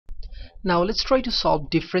Now let's try to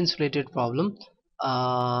solve difference related problem.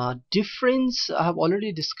 Difference I have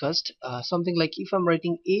already discussed. Something like if I'm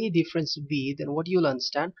writing A difference B, then what you'll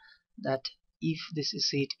understand that if this is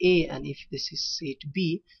set A and if this is set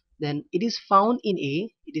B, then it is found in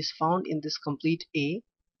A, it is found in this complete A,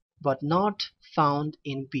 but not found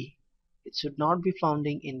in B. It should not be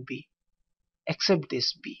founding in B except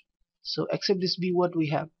this B. So except this B, what we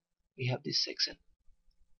have? We have this section.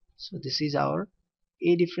 So this is our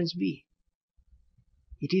A difference B.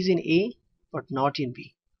 It is in A but not in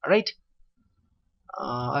B. Alright,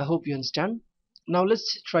 I hope you understand. Now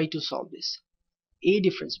let's try to solve this. A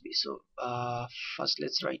difference B. So first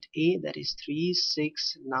let's write A, that is 3,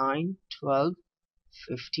 6, 9, 12,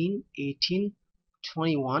 15, 18,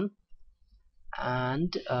 21,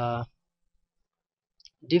 and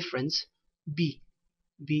difference B.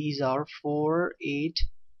 B is our 4, 8,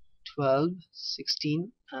 12,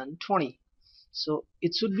 16, and 20. So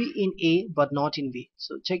it should be in A but not in B.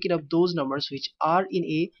 So check it up those numbers which are in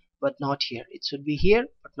A but not here. It should be here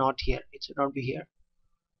but not here. It should not be here.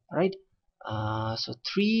 Alright. So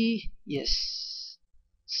 3, yes,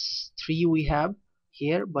 3 we have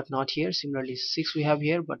here but not here. Similarly 6 we have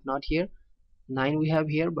here but not here. 9 we have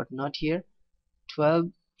here but not here.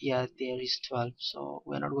 12, yeah, there is 12, so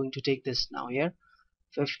we're not going to take this now here.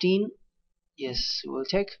 15, yes, we'll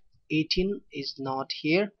take. 18 is not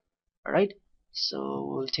here. Alright, so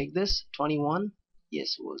we'll take this. 21,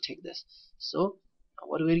 yes, we'll take this. So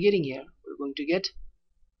what we're getting here, we're going to get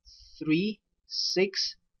 3,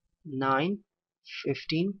 6, 9,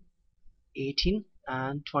 15, 18,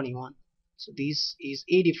 and 21. So this is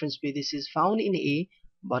A difference B. This is found in A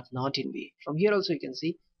but not in B. From here also you can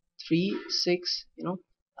see 3, 6,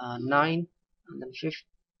 9, and then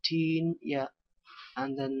 15, yeah,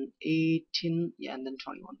 and then 18, yeah, and then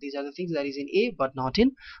 21. These are the things that is in A but not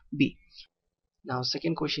in B. Now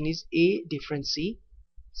second question is A difference C.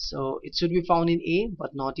 So it should be found in A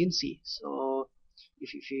but not in C. So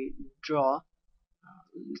if you draw,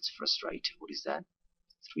 let's first write what is that.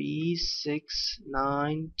 3, 6,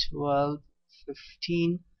 9, 12,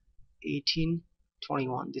 15, 18,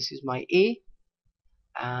 21. This is my A.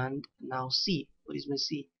 And now C. What is my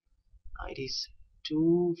C? It is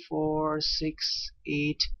 2, 4, 6,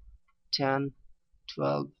 8, 10,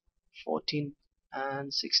 12, 14,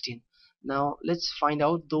 and 16. Now let's find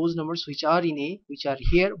out those numbers which are in A, which are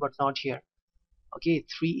here but not here. Okay,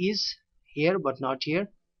 3 is here but not here.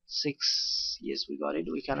 6, yes, we got it.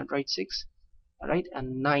 We cannot write 6. Alright,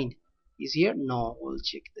 and 9 is here. No, we'll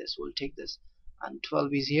check this. We'll take this. And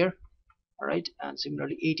 12 is here. Alright, and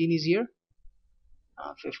similarly 18 is here.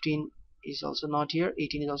 15 is also not here.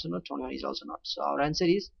 18 is also not. 21 is also not. So our answer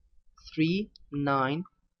is 3, 9,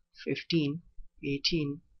 15,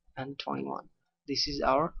 18, and 21. This is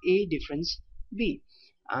our A difference B.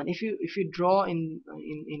 And if you draw in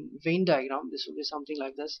Venn diagram, this will be something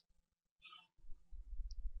like this.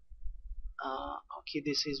 Okay,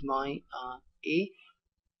 this is my A,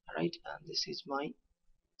 right, and this is my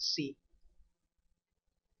C.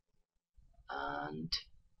 And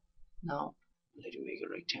now let me make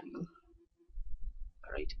a rectangle.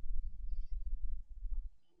 Alright,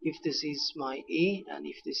 if this is my A and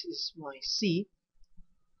if this is my C,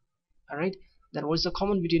 alright, then what's the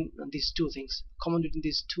common between these two things? Common between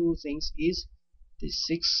these two things is this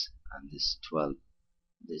 6 and this 12.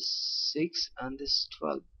 This 6 and this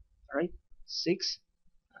 12. Alright, 6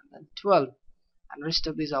 and then 12. And rest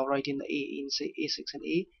of these I'll write in the A, in say A6 and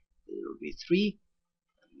A. There will be 3,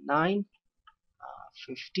 9,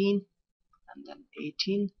 15, and then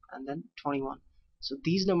 18, and then 21. So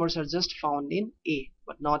these numbers are just found in A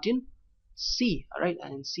but not in C. Alright,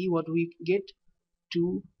 and in C what we get?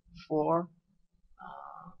 2, 4,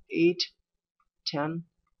 8, 10,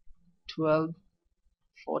 12,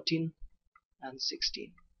 14, and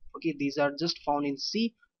 16. Okay, these are just found in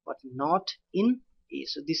C but not in A.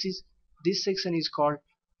 So this section is called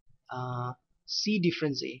C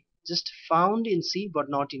difference A, just found in C but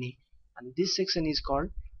not in A. And this section is called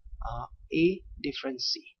A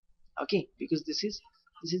difference C. Okay, because this is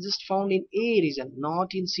just found in A region, not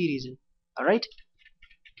in C region. Alright,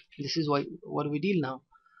 this is what we deal now.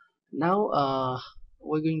 Now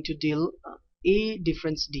we're going to deal A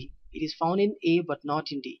difference D. It is found in A but not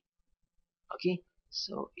in D. Okay,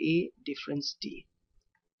 so A difference D.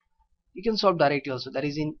 You can solve directly also, that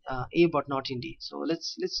is in A but not in D. So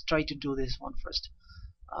let's try to do this one first.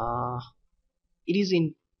 It is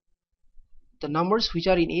in the numbers which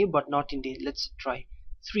are in A but not in D. Let's try.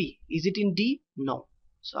 3, is it in D? No,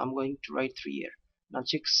 so I'm going to write 3 here. Now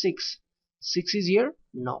check 6. 6 is here?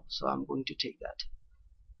 No, so I'm going to take that.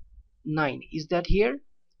 9, is that here?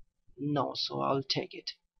 No, so I'll take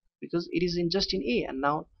it. because it is in just in A. And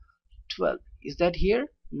now 12, is that here?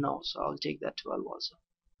 No, so I'll take that 12 also.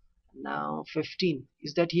 Now 15,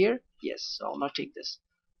 is that here? Yes, so I'll not take this.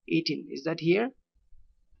 18, is that here?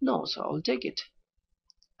 No, so I'll take it.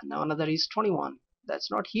 And now another is 21, that's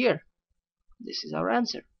not here. This is our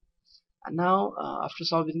answer. And now after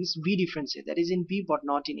solving this, B differentiate, that is in B but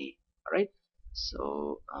not in A. Alright,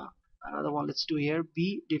 so another one, let's do here,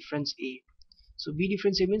 B difference A. So B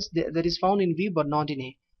difference A means that is found in B but not in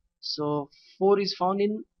A. So 4 is found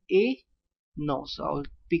in A? No, so I'll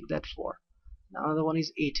pick that 4. Now another one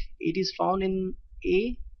is 8. 8 is found in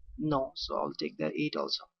A? No, so I'll take that 8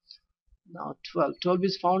 also. Now 12. 12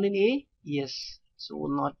 is found in A? Yes, so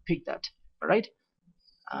we'll not pick that. Alright,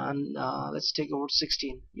 and let's take over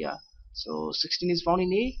 16. Yeah, so 16 is found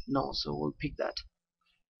in A? No, so we'll pick that.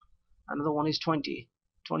 Another one is 20.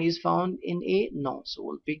 20 is found in A? No, so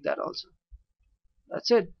we'll pick that also.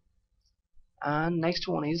 That's it. And next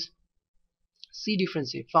one is C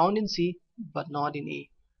difference A, found in C but not in A.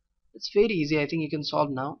 It's very easy, I think you can solve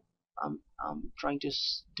now. I'm trying to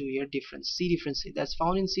do here difference, C difference A, that's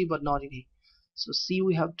found in C but not in A. So C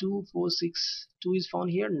we have 2, 4, 6. 2 is found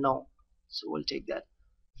here? No, so we'll take that.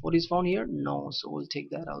 4 is found here? No, so we'll take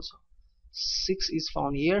that also. 6 is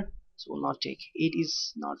found here, so we'll not take. 8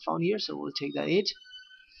 is not found here, so we'll take that 8.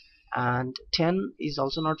 And 10 is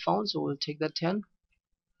also not found, so we'll take that 10.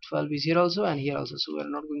 12 is here also and here also, so we're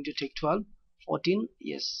not going to take 12. 14,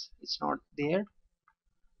 yes, it's not there.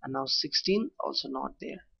 And now 16, also not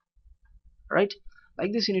there. Right,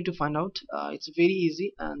 like this you need to find out. It's very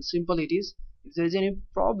easy and simple it is. If there is any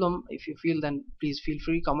problem, if you feel, then please feel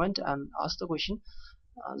free comment and ask the question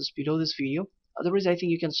just below this video. Otherwise I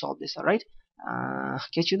think you can solve this. Alright,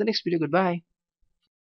 catch you in the next video. Goodbye.